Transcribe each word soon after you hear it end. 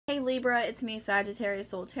Libra, it's me, Sagittarius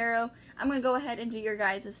Soul Tarot. I'm going to go ahead and do your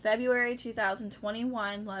guys' February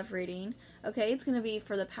 2021 love reading. Okay, it's going to be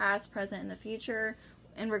for the past, present, and the future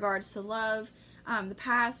in regards to love. The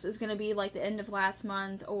past is going to be like the end of last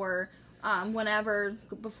month or whenever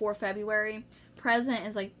before February. Present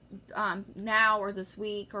is like now or this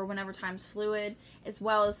week or whenever time's fluid, as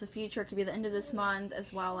well as the future. It could be the end of this month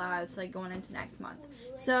as well as like going into next month.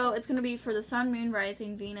 So it's going to be for the Sun, Moon,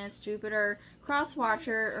 Rising, Venus, Jupiter, Cross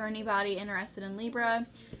Watcher, or anybody interested in Libra.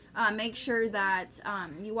 Make sure that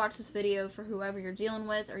you watch this video for whoever you're dealing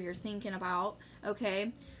with or you're thinking about,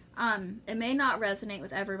 okay? It may not resonate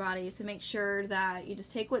with everybody, so make sure that you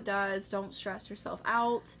just take what does. Don't stress yourself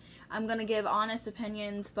out. I'm going to give honest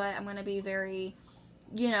opinions, but I'm going to be very,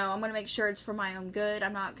 I'm going to make sure it's for my own good.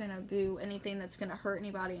 I'm not going to do anything that's going to hurt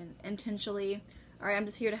anybody intentionally. Alright, I'm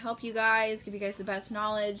just here to help you guys, give you guys the best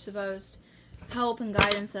knowledge, the most help and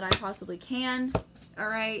guidance that I possibly can.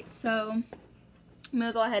 Alright, so I'm going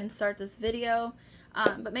to go ahead and start this video.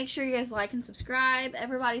 But make sure you guys like and subscribe.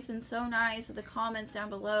 Everybody's been so nice with the comments down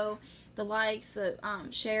below, the likes, the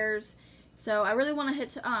shares. So I really want to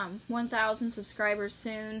hit 1,000 subscribers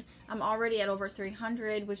soon. I'm already at over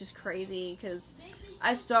 300, which is crazy because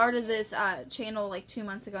I started this channel like 2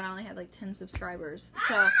 months ago and I only had like 10 subscribers.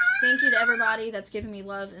 So thank you to everybody that's giving me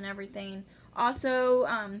love and everything. Also,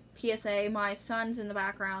 PSA, my son's in the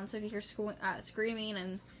background, so if you hear screaming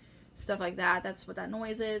and stuff like that, that's what that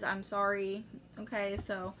noise is. I'm sorry. Okay,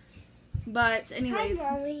 so, but anyways, hi,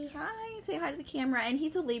 Mommy. Hi, say hi to the camera, and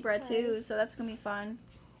he's a Libra too, so that's gonna be fun.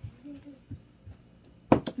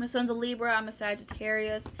 My son's a Libra, I'm a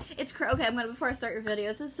Sagittarius. It's okay, before I start your video,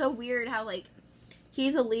 this is so weird how like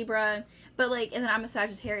he's a Libra, but like, and then I'm a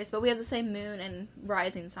Sagittarius, but we have the same moon and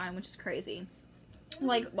rising sign, which is crazy.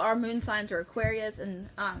 Like our moon signs are Aquarius and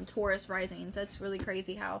Taurus rising, so it's really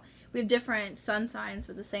crazy how we have different sun signs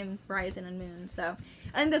with the same rising and moon. So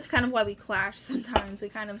I think that's kind of why we clash sometimes. We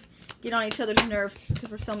kind of get on each other's nerves because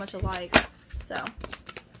we're so much alike. So,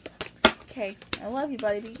 okay, I love you,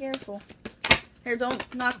 buddy. Be careful. Here,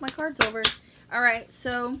 don't knock my cards over. Alright,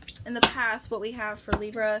 so in the past, what we have for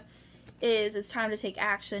Libra is it's time to take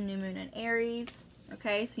action, new moon in Aries.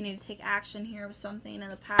 Okay, so you need to take action here with something in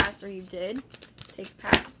the past, or you did.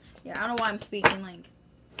 Yeah, I don't know why I'm speaking like...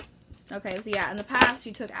 Okay, so yeah, in the past,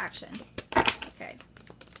 you took action. Okay.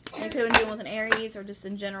 And you could have been dealing with an Aries, or just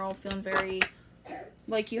in general, feeling very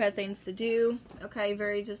like you had things to do. Okay,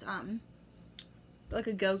 very just, like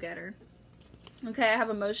a go-getter. Okay, I have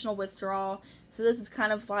emotional withdrawal. So this is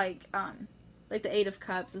kind of like the Eight of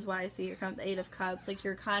Cups is what I see. You're kind of the Eight of Cups. Like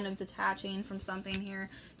you're kind of detaching from something here.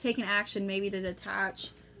 Taking action maybe to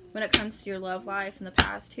detach when it comes to your love life in the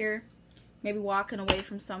past here. Maybe walking away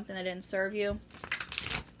from something that didn't serve you.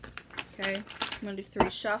 Okay, I'm going to do 3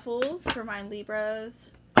 shuffles for my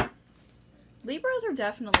Libras. Libras are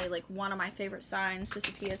definitely like one of my favorite signs, just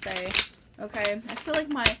a PSA. Okay, I feel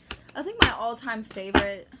like I think my all-time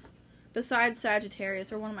favorite, besides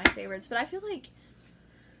Sagittarius, are one of my favorites, but I feel like,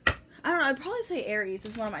 I don't know, I'd probably say Aries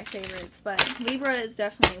is one of my favorites, but Libra is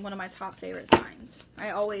definitely one of my top favorite signs.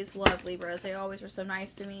 I always love Libras. They always were so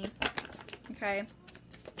nice to me. Okay,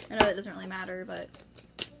 I know that doesn't really matter, but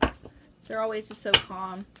they're always just so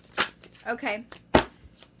calm. Okay,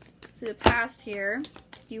 so the past here,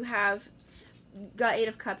 you have got Eight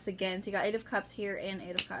of Cups again. So you got Eight of Cups here and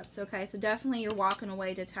Eight of Cups. Okay, so definitely you're walking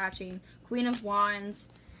away, detaching. Queen of Wands,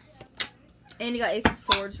 and you got Ace of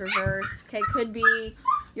Swords reverse. Okay, could be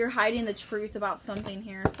you're hiding the truth about something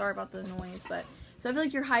here. Sorry about the noise, but so I feel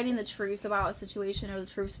like you're hiding the truth about a situation, or the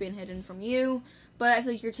truth's being hidden from you. But I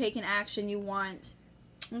feel like you're taking action. You want,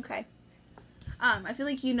 okay. I feel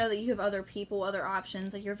like you know that you have other people, other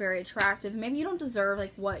options, like you're very attractive. Maybe you don't deserve,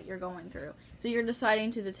 like, what you're going through. So you're deciding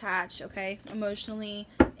to detach, okay, emotionally,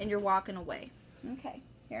 and you're walking away. Okay,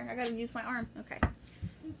 here, I gotta use my arm. Okay.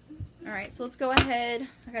 Alright, so let's go ahead.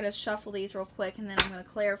 I gotta shuffle these real quick, and then I'm gonna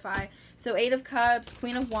clarify. So, Eight of Cups,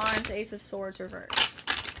 Queen of Wands, Ace of Swords, reverse.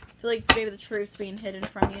 I feel like maybe the truth's being hidden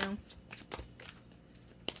from you.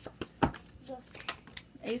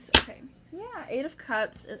 Ace, okay. Yeah, Eight of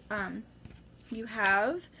Cups, you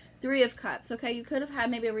have 3 of Cups, okay? You could have had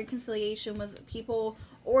maybe a reconciliation with people,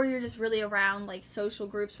 or you're just really around, like, social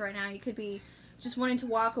groups right now. You could be just wanting to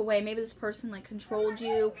walk away. Maybe this person, like, controlled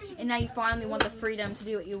you, and now you finally want the freedom to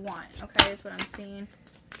do what you want, okay? That's what I'm seeing.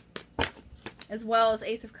 As well as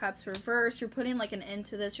Ace of Cups reversed. You're putting, like, an end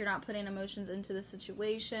to this. You're not putting emotions into the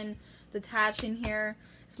situation. Detaching here.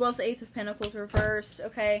 As well as Ace of Pentacles reversed,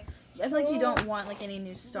 okay? I feel like you don't want, like, any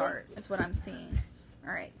new start. That's what I'm seeing.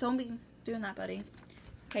 Alright, don't be doing that, buddy.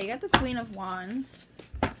 Okay, you got the Queen of Wands.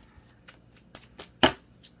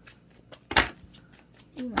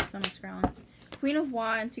 Ooh, my stomach's growling. Queen of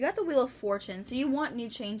Wands. You got the Wheel of Fortune. So you want new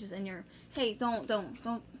changes in your... Hey, don't.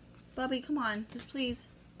 Bubby, come on. Just please.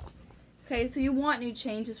 Okay, so you want new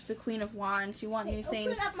changes with the Queen of Wands. You want new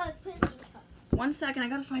things. Open up my pudding cup. 1 second. I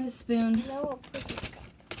gotta find a spoon. No, a pudding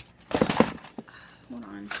cup. Hold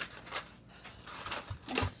on.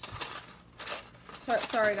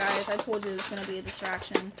 Sorry, guys. I told you it was gonna be a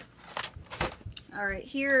distraction. Alright,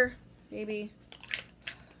 here, baby.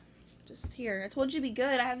 Just here. I told you to be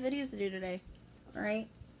good. I have videos to do today. Alright?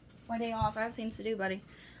 My day off. I have things to do, buddy.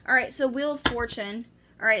 Alright, so Wheel of Fortune.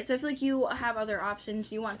 Alright, so I feel like you have other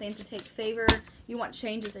options. You want things to take favor. You want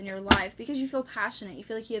changes in your life because you feel passionate. You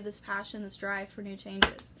feel like you have this passion, this drive for new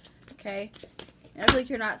changes. Okay? And I feel like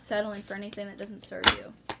you're not settling for anything that doesn't serve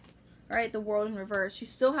you. Alright, the World in reverse. You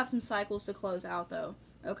still have some cycles to close out, though.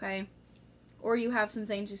 Okay? Or you have some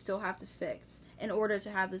things you still have to fix in order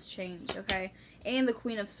to have this change, okay? And the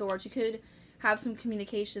Queen of Swords. You could have some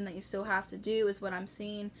communication that you still have to do, is what I'm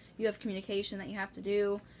seeing. You have communication that you have to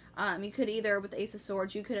do. You could either, with the Ace of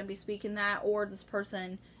Swords, you couldn't be speaking that, or this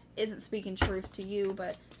person isn't speaking truth to you,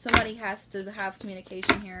 but somebody has to have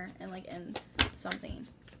communication here and, like, in something.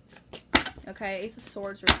 Okay, Ace of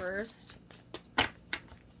Swords reversed.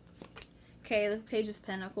 Okay, the Page of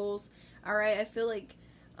Pentacles. Alright, I feel like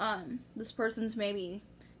this person's maybe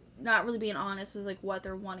not really being honest with like what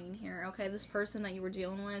they're wanting here. Okay, this person that you were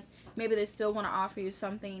dealing with, maybe they still want to offer you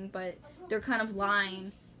something, but they're kind of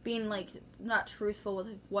lying, being like not truthful with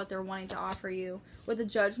what they're wanting to offer you. With the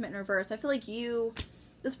Judgment in reverse, I feel like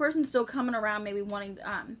this person's still coming around, maybe wanting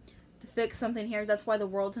to fix something here. That's why the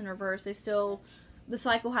World's in reverse. The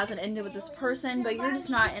cycle hasn't ended with this person, but you're just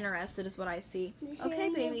not interested, is what I see. Okay,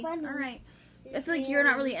 baby. All right. I feel like you're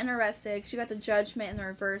not really interested because you got the Judgment in the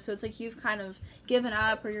reverse, so it's like you've kind of given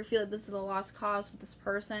up, or you feel like this is a lost cause with this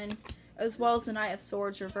person, as well as the Knight of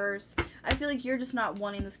Swords reverse. I feel like you're just not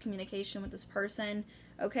wanting this communication with this person,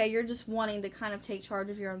 okay? You're just wanting to kind of take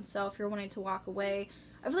charge of your own self. You're wanting to walk away.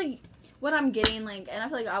 I feel like what I'm getting, like, and I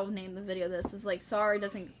feel like I will name the video this, is like, sorry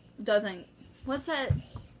doesn't, what's that?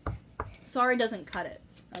 Sorry doesn't cut it.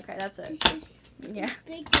 Okay, that's it. Yeah.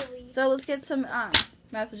 So let's get some,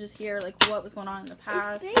 messages here, like what was going on in the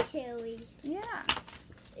past. It's big Haley. Yeah.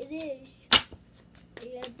 It is.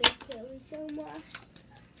 I love big Haley so much.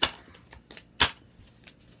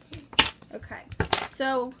 Okay.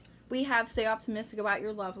 So we have stay optimistic about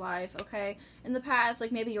your love life, okay? In the past,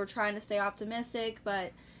 like maybe you were trying to stay optimistic,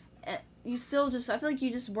 but you still just, I feel like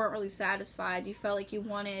you just weren't really satisfied. You felt like you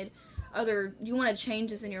wanted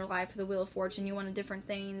changes in your life for the Wheel of Fortune. You wanted different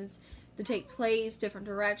things to take place, different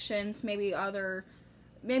directions,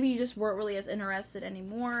 maybe you just weren't really as interested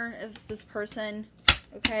anymore of this person,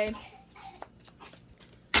 okay?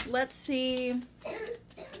 Let's see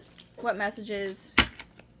what messages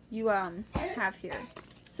you have here.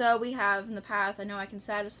 So we have, in the past, I know I can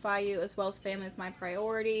satisfy you, as well as family is my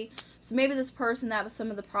priority. So maybe this person, that was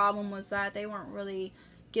some of the problem, was that they weren't really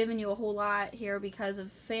giving you a whole lot here because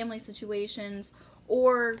of family situations,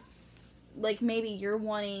 or like maybe you're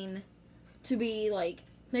wanting to be like,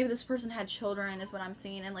 maybe this person had children, is what I'm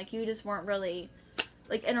seeing, and like you just weren't really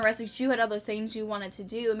like interested. You had other things you wanted to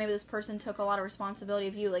do, and maybe this person took a lot of responsibility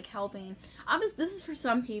of you like helping. This is for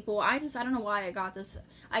some people. I don't know why I got this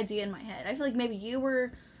idea in my head. I feel like maybe you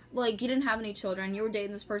were like, you didn't have any children, you were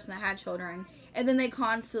dating this person that had children, and then they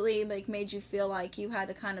constantly like made you feel like you had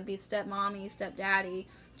to kind of be stepmommy, stepdaddy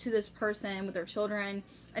to this person with their children,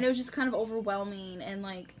 and it was just kind of overwhelming and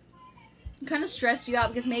like kind of stressed you out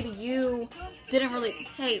because maybe you didn't really,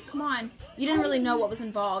 hey, come on, you didn't really know what was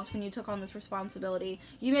involved when you took on this responsibility.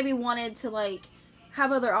 You maybe wanted to like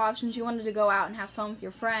have other options. You wanted to go out and have fun with your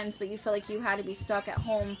friends, but you felt like you had to be stuck at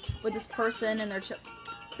home with this person and their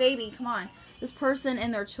baby, come on, this person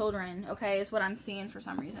and their children, okay, is what I'm seeing for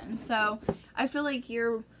some reason. So I feel like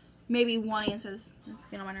you're maybe wanting, so it's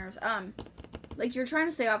getting on my nerves, like you're trying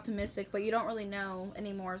to stay optimistic, but you don't really know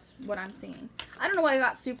anymore is what I'm seeing. I don't know why I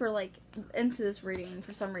got super like into this reading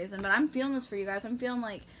for some reason, but I'm feeling this for you guys. I'm feeling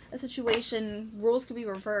like a situation, roles could be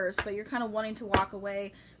reversed, but you're kind of wanting to walk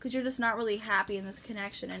away because you're just not really happy in this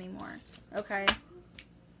connection anymore, okay?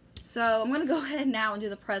 So I'm going to go ahead now and do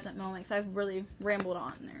the present moment because I've really rambled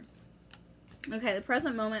on there. Okay, the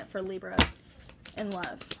present moment for Libra in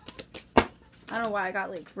love. I don't know why I got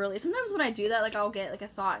like really, sometimes when I do that, like I'll get like a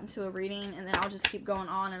thought into a reading and then I'll just keep going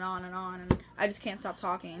on and on and on and I just can't stop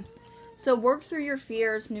talking. So work through your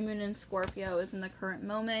fears. New moon in Scorpio is in the current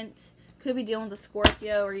moment. Could be dealing with a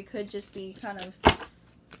Scorpio, or you could just be kind of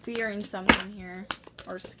fearing something here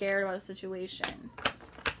or scared about a situation.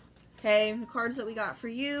 Okay, the cards that we got for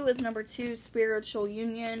you is number 2, spiritual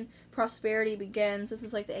union, prosperity begins. This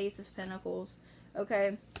is like the Ace of Pentacles.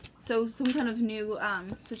 Okay, so some kind of new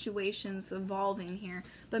situations evolving here,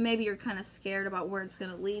 but maybe you're kind of scared about where it's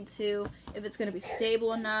going to lead to, if it's going to be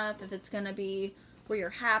stable enough, if it's going to be where you're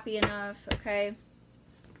happy enough, okay?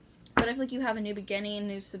 But I feel like you have a new beginning,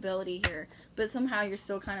 new stability here, but somehow you're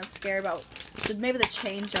still kind of scared about, maybe the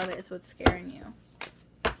change of it is what's scaring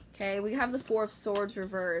you. Okay, we have the Four of Swords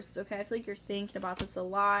reversed, okay? I feel like you're thinking about this a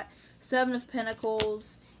lot. Seven of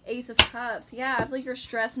Pentacles, Ace of Cups. Yeah, I feel like you're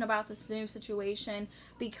stressing about this new situation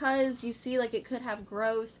because you see like it could have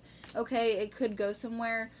growth, okay? It could go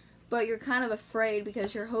somewhere, but you're kind of afraid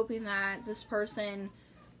because you're hoping that this person,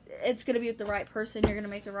 it's going to be with the right person, you're going to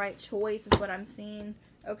make the right choice is what I'm seeing.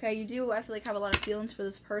 Okay, you do, I feel like, have a lot of feelings for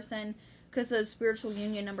this person because the spiritual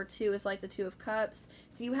union number 2 is like the Two of Cups.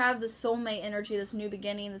 So you have this soulmate energy, this new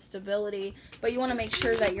beginning, this stability, but you want to make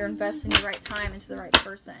sure that you're investing your right time into the right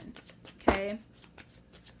person. Okay?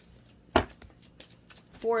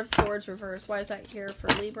 Four of Swords reversed. Why is that here for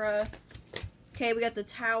Libra? Okay, we got the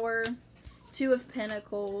Tower, Two of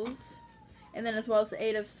Pentacles, and then as well as the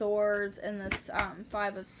Eight of Swords and this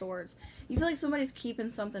Five of Swords. You feel like somebody's keeping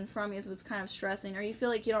something from you is what's kind of stressing, or you feel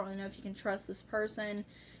like you don't really know if you can trust this person.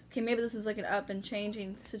 Okay, maybe this is like an up and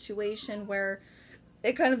changing situation where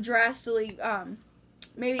it kind of drastically,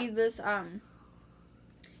 maybe this,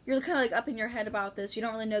 you're kind of like up in your head about this. You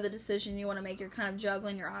don't really know the decision you want to make. You're kind of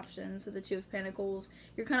juggling your options with the Two of Pentacles.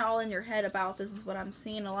 You're kind of all in your head about this is what I'm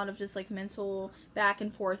seeing. A lot of just like mental back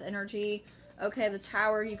and forth energy. Okay, the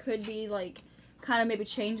Tower, you could be like, kind of maybe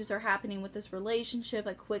changes are happening with this relationship,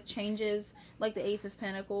 like quick changes, like the Ace of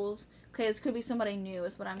Pentacles. Okay, this could be somebody new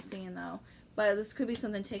is what I'm seeing though. But this could be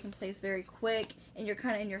something taking place very quick, and you're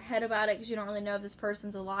kind of in your head about it because you don't really know if this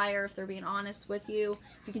person's a liar, if they're being honest with you,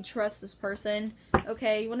 if you can trust this person.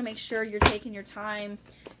 Okay, you want to make sure you're taking your time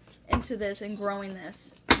into this and growing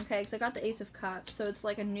this. Okay, because I got the Ace of Cups, so it's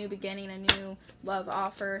like a new beginning, a new love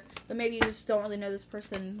offer. But maybe you just don't really know this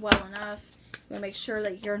person well enough. You want to make sure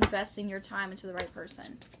that you're investing your time into the right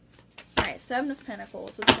person. Alright, Seven of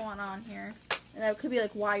Pentacles. What's going on here? And that could be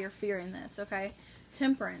like why you're fearing this, okay?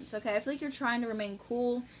 Temperance, okay? I feel like you're trying to remain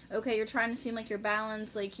cool, okay? You're trying to seem like you're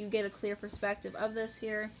balanced, like you get a clear perspective of this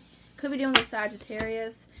here. Could be dealing with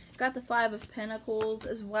Sagittarius. Got the Five of Pentacles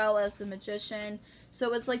as well as the Magician.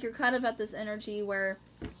 So it's like you're kind of at this energy where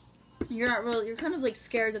you're not really, you're kind of like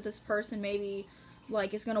scared that this person maybe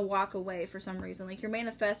like is going to walk away for some reason. Like you're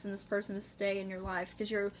manifesting this person to stay in your life because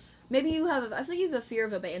you're, maybe you have, I feel like you have a fear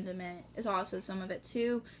of abandonment is also some of it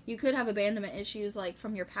too. You could have abandonment issues like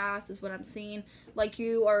from your past is what I'm seeing. Like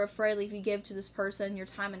you are afraid like, if you give to this person your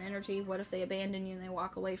time and energy, what if they abandon you and they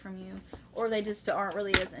walk away from you? Or they just aren't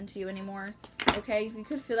really as into you anymore. Okay, you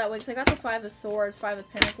could feel that way because I got the Five of Swords, Five of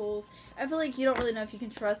Pentacles. I feel like you don't really know if you can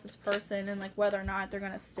trust this person and like whether or not they're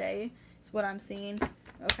going to stay is what I'm seeing.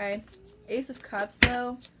 Okay, Ace of Cups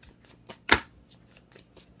though.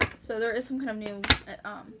 So there is some kind of new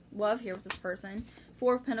love here with this person.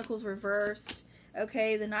 Four of Pentacles reversed.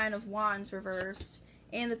 Okay, the Nine of Wands reversed.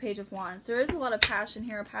 And the Page of Wands. There is a lot of passion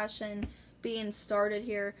here, a passion being started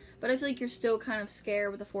here. But I feel like you're still kind of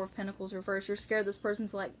scared with the Four of Pentacles reversed. You're scared this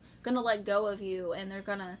person's like going to let go of you and they're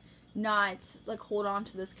going to not like hold on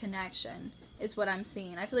to this connection. Is what I'm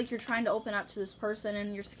seeing. I feel like you're trying to open up to this person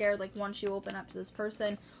and you're scared like once you open up to this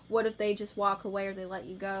person, what if they just walk away or they let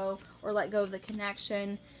you go or let go of the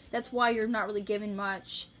connection? That's why you're not really giving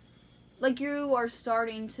much. Like you are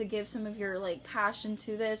starting to give some of your like passion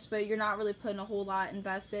to this, but you're not really putting a whole lot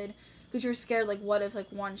invested because you're scared like what if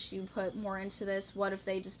like once you put more into this, what if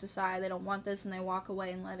they just decide they don't want this and they walk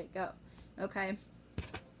away and let it go. Okay?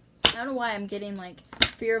 I don't know why I'm getting like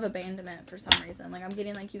fear of abandonment for some reason. Like I'm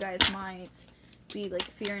getting like you guys might be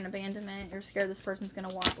like fearing abandonment. You're scared this person's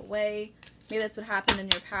gonna walk away. Maybe that's what happened in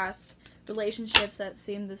your past relationships that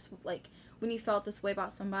seemed this like when you felt this way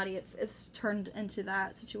about somebody, it's turned into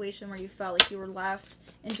that situation where you felt like you were left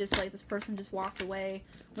and just like this person just walked away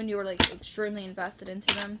when you were like extremely invested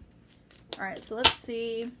into them. Alright, so let's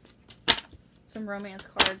see some romance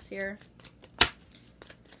cards here.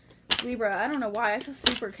 Libra, I don't know why. I feel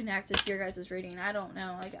super connected to your guys' reading. I don't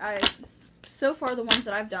know. Like, so far the ones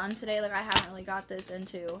that I've done today, like, I haven't really got this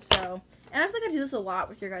into. So, and I feel like I do this a lot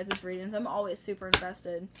with your guys' readings. I'm always super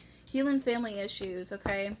invested. Healing family issues,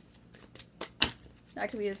 okay? That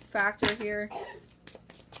could be a factor here.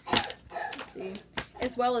 Let's see.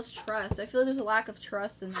 As well as trust. I feel like there's a lack of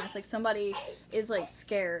trust in this. Like, somebody is, like,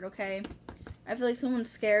 scared, okay? I feel like someone's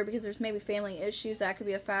scared because there's maybe family issues. That could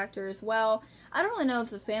be a factor as well. I don't really know if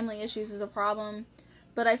the family issues is a problem,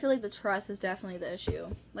 but I feel like the trust is definitely the issue.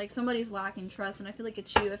 Like, somebody's lacking trust, and I feel like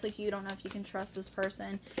it's you. I feel like you don't know if you can trust this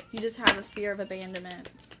person. You just have a fear of abandonment.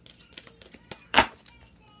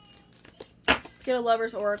 Let's get a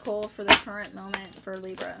lover's oracle for the current moment for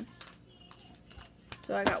Libra.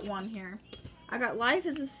 So I got one here. I got life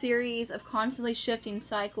is a series of constantly shifting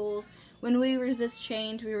cycles. When we resist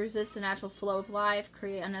change, we resist the natural flow of life,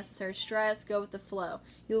 create unnecessary stress, go with the flow.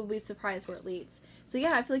 You will be surprised where it leads. So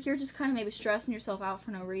yeah, I feel like you're just kind of maybe stressing yourself out for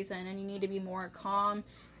no reason, and you need to be more calm,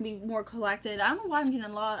 be more collected. I don't know why I'm getting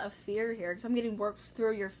a lot of fear here, because I'm getting work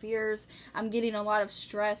through your fears. I'm getting a lot of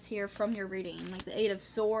stress here from your reading, like the Eight of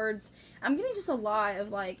Swords. I'm getting just a lot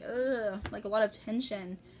of like a lot of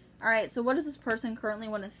tension. Alright, so what does this person currently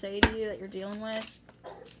want to say to you that you're dealing with?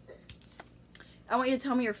 I want you to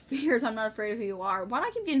tell me your fears. I'm not afraid of who you are. Why do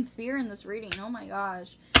I keep getting fear in this reading? Oh my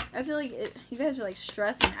gosh. I feel like you guys are like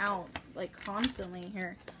stressing out like constantly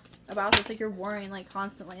here about this. Like you're worrying like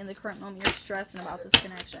constantly in the current moment. You're stressing about this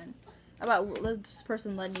connection. About this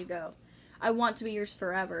person letting you go. I want to be yours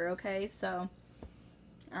forever, okay? So,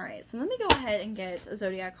 alright. So let me go ahead and get a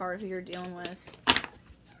zodiac card who you're dealing with.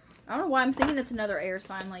 I don't know why I'm thinking it's another air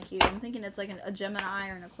sign like you. I'm thinking it's like a Gemini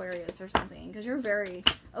or an Aquarius or something. Because you're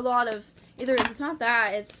a lot of, either if it's not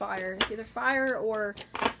that, it's fire. Either fire or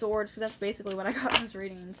swords, because that's basically what I got in this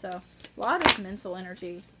reading. So, a lot of mental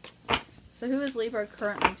energy. So, who is Libra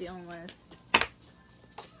currently dealing with?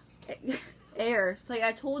 Air. It's like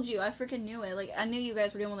I told you, I freaking knew it. Like, I knew you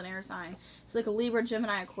guys were dealing with an air sign. It's like a Libra,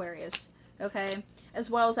 Gemini, Aquarius. Okay? As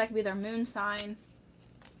well as that could be their moon sign.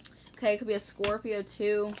 Okay, it could be a Scorpio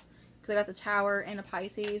too. Because I got the Tower and a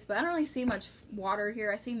Pisces. But I don't really see much water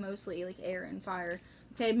here. I see mostly like air and fire.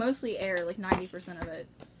 Okay, mostly air, like 90% of it.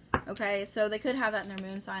 Okay, so they could have that in their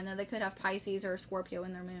moon sign, though. They could have Pisces or a Scorpio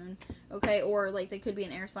in their moon. Okay, or like they could be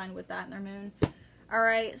an air sign with that in their moon.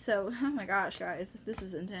 Alright, so, oh my gosh, guys. This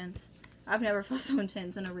is intense. I've never felt so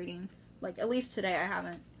intense in a reading. Like, at least today I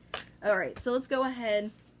haven't. Alright, so let's go ahead.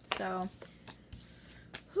 So,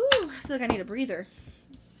 whew, I feel like I need a breather.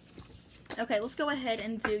 Okay, let's go ahead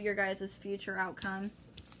and do your guys' future outcome.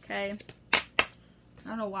 Okay. I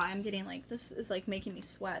don't know why I'm getting like, this is like making me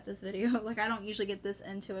sweat, this video. Like, I don't usually get this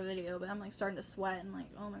into a video, but I'm like starting to sweat and like,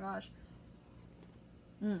 oh my gosh.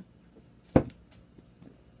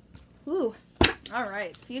 Woo.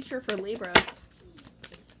 Alright, future for Libra.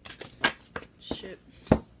 Shoot.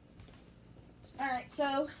 Alright,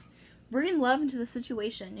 so bringing love into the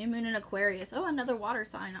situation. New moon in Aquarius. Oh, another water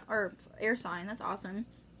sign, or air sign. That's awesome.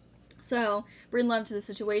 So, bring love to the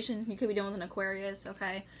situation. You could be dealing with an Aquarius,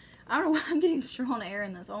 okay? I don't know why I'm getting strong air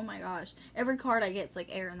in this. Oh my gosh. Every card I get is like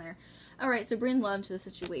air in there. Alright, so bring love to the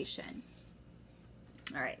situation.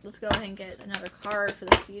 Alright, let's go ahead and get another card for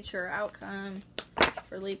the future outcome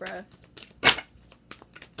for Libra.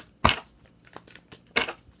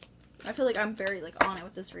 I feel like I'm very like on it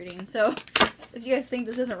with this reading. So, if you guys think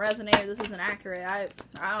this isn't resonating, this isn't accurate, I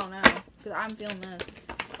don't know. Because I'm feeling this.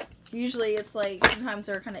 Usually it's like, sometimes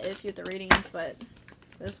they're kind of iffy with the readings, but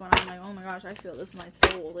this one I'm like, oh my gosh, I feel this in my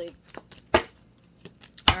soul. Like,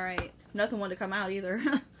 alright. Nothing wanted to come out either.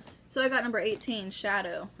 So I got number 18,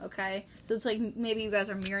 Shadow, okay? So it's like maybe you guys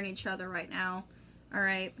are mirroring each other right now.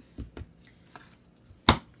 Alright.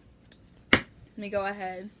 Let me go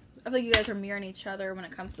ahead. I feel like you guys are mirroring each other when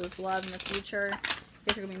it comes to this love in the future. You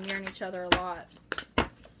guys are going to be mirroring each other a lot.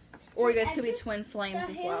 Or you guys could be twin flames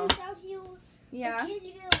as well. Yeah. Can you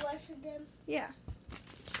get less of them? Yeah.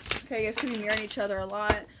 Okay, you guys could be mirroring each other a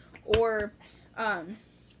lot. Or, you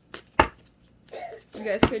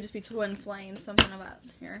guys could just be twin flames. Something about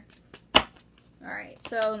here. Alright,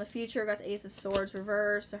 so in the future, I got the Ace of Swords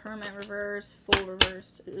reversed, the Hermit reversed, Fool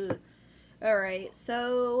reversed. Alright,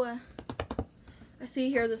 so I see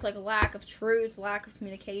here there's like a lack of truth, lack of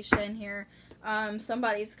communication here.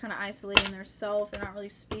 Somebody's kind of isolating their self. They're not really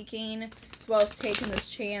speaking, as well as taking this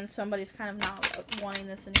chance. Somebody's kind of not wanting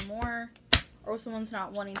this anymore, or someone's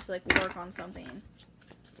not wanting to like work on something.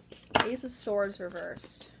 Ace of Swords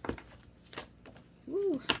reversed.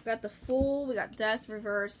 Ooh, we got the Fool, we got Death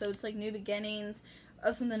reversed, so it's like new beginnings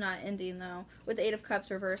of something not ending though. With the Eight of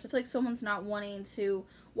Cups reversed, I feel like someone's not wanting to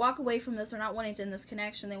walk away from this, or not wanting to end this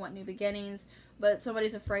connection. They want new beginnings, but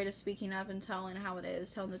somebody's afraid of speaking up and telling how it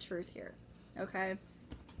is, telling the truth here. Okay.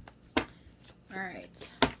 Alright.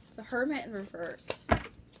 The Hermit in reverse.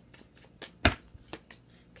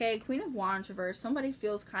 Okay, Queen of Wands reverse. Somebody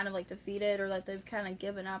feels kind of like defeated, or like they've kind of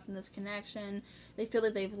given up in this connection. They feel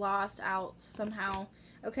like they've lost out somehow.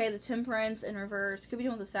 Okay, the Temperance in reverse. Could be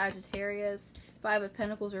doing with the Sagittarius. Five of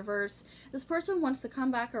Pentacles reverse. This person wants to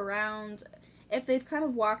come back around. If they've kind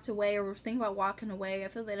of walked away, or were thinking about walking away, I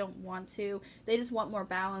feel they don't want to. They just want more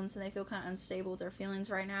balance, and they feel kind of unstable with their feelings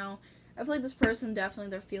right now. I feel like this person,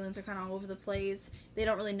 definitely their feelings are kind of all over the place. They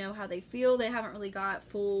don't really know how they feel. They haven't really got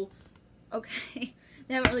full, okay,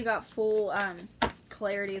 they haven't really got full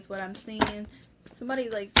clarity is what I'm seeing. Somebody,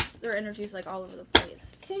 like, their energy's, like, all over the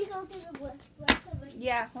place. Can you go get the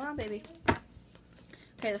Yeah, hold on, baby.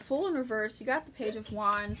 Okay, the Fool in reverse. You got the Page of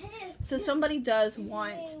Wands. So somebody does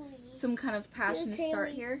want some kind of passion to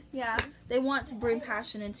start here. Yeah, they want to bring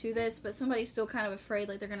passion into this, but somebody's still kind of afraid,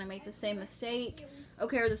 like, they're going to make the same mistake.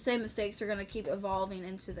 Okay, or the same mistakes are going to keep evolving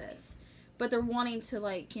into this. But they're wanting to,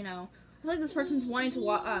 like, you know, I feel like this person's wanting to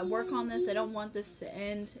work on this. They don't want this to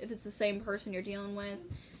end if it's the same person you're dealing with.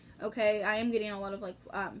 Okay, I am getting a lot of, like,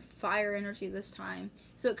 fire energy this time.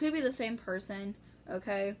 So it could be the same person,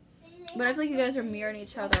 okay? But I feel like you guys are mirroring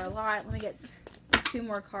each other a lot. Let me get 2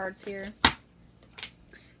 more cards here.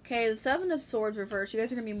 Okay, the Seven of Swords reversed. You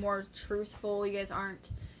guys are going to be more truthful. You guys are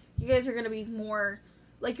going to be more,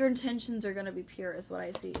 like, your intentions are going to be pure is what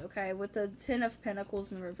I see, okay? With the Ten of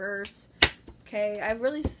Pentacles in the reverse, okay? I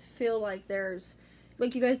really feel like there's,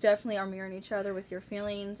 like, you guys definitely are mirroring each other with your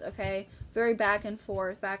feelings, okay? Very back and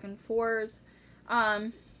forth, back and forth.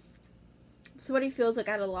 Somebody feels like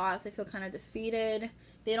at a loss. They feel kind of defeated.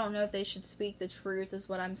 They don't know if they should speak the truth is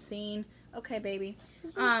what I'm seeing. Okay, baby.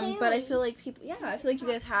 But I feel like people, yeah, I feel like you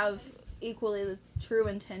guys have equally the true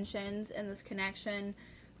intentions in this connection.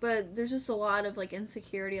 But there's just a lot of, like,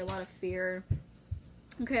 insecurity, a lot of fear.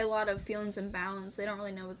 Okay, a lot of feelings imbalance. They don't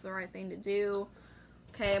really know what's the right thing to do.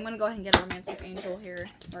 Okay, I'm going to go ahead and get a romantic angel here,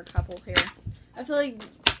 or a couple here. I feel like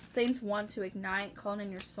things want to ignite, calling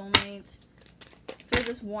in your soulmate. I feel like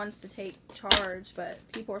this wants to take charge, but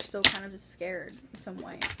people are still kind of just scared in some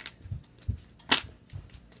way.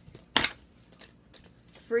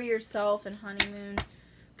 Free yourself and honeymoon.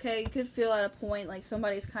 Okay, you could feel at a point like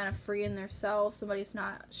somebody's kind of freeing themselves. Somebody's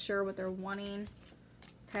not sure what they're wanting.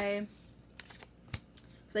 Okay.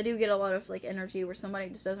 Because I do get a lot of, like, energy where somebody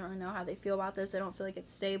just doesn't really know how they feel about this. They don't feel like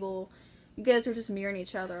it's stable. You guys are just mirroring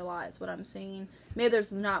each other a lot is what I'm seeing. Maybe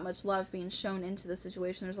there's not much love being shown into the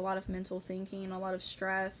situation. There's a lot of mental thinking, a lot of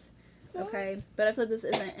stress. Okay. But I feel like this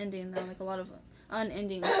isn't ending, though. Like, a lot of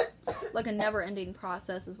unending, like a never-ending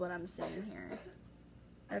process is what I'm seeing here.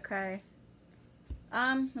 Okay.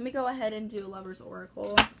 Let me go ahead and do a Lover's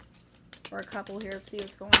Oracle for a couple here. Let's see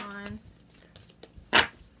what's going on.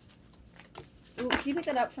 Ooh, can you pick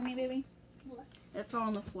that up for me, baby? What? It fell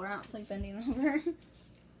on the floor. I don't feel like bending over.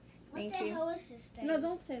 Thank you. What the hell is this thing? No,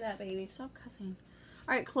 don't say that, baby. Stop cussing.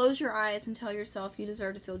 Alright, close your eyes and tell yourself you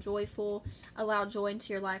deserve to feel joyful. Allow joy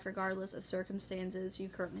into your life regardless of circumstances you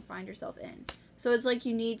currently find yourself in. So it's like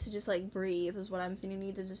you need to just, like, breathe is what I'm saying. You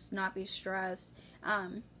need to just not be stressed.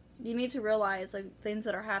 You need to realize, like, things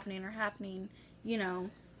that are happening, you know,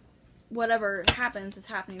 whatever happens is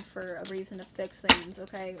happening for a reason to fix things,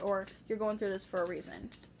 okay? Or you're going through this for a reason.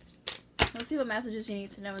 Let's see what messages you need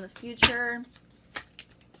to know in the future.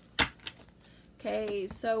 Okay,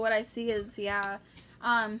 so what I see is, yeah,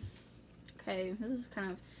 okay, this is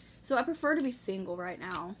kind of, so I prefer to be single right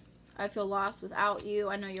now. I feel lost without you.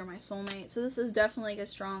 I know you're my soulmate. So this is definitely like a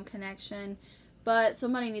strong connection. But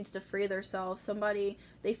somebody needs to free themselves. Somebody,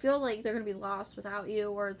 they feel like they're going to be lost without you,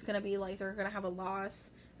 or it's going to be like they're going to have a loss.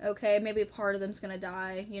 Okay, maybe a part of them's going to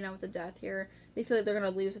die, you know, with the death here. They feel like they're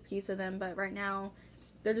going to lose a piece of them, but right now,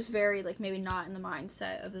 they're just very, like, maybe not in the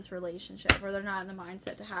mindset of this relationship, or they're not in the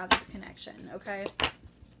mindset to have this connection, okay?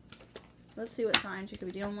 Let's see what signs you could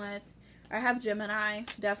be dealing with. I have Gemini,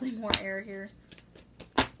 so definitely more air here.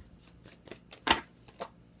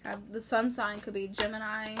 The sun sign could be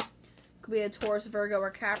Gemini, could be a Taurus, Virgo, or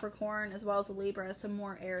Capricorn, as well as a Libra. Some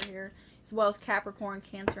more air here, as well as Capricorn,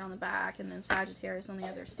 Cancer on the back, and then Sagittarius on the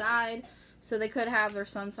other side. So they could have their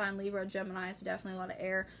sun sign, Libra, Gemini, so definitely a lot of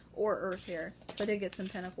air, or Earth here. So I did get some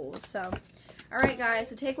Pentacles. So, alright guys,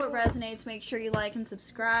 so take what resonates. Make sure you like and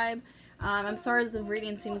subscribe. I'm sorry that the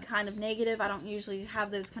reading seemed kind of negative. I don't usually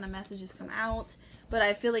have those kind of messages come out. But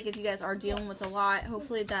I feel like if you guys are dealing with a lot,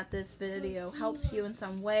 hopefully that this video helps you in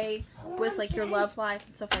some way with, like, your love life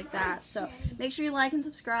and stuff like that. So make sure you like and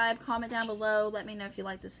subscribe. Comment down below. Let me know if you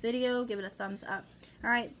like this video. Give it a thumbs up.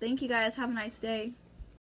 Alright, thank you guys. Have a nice day.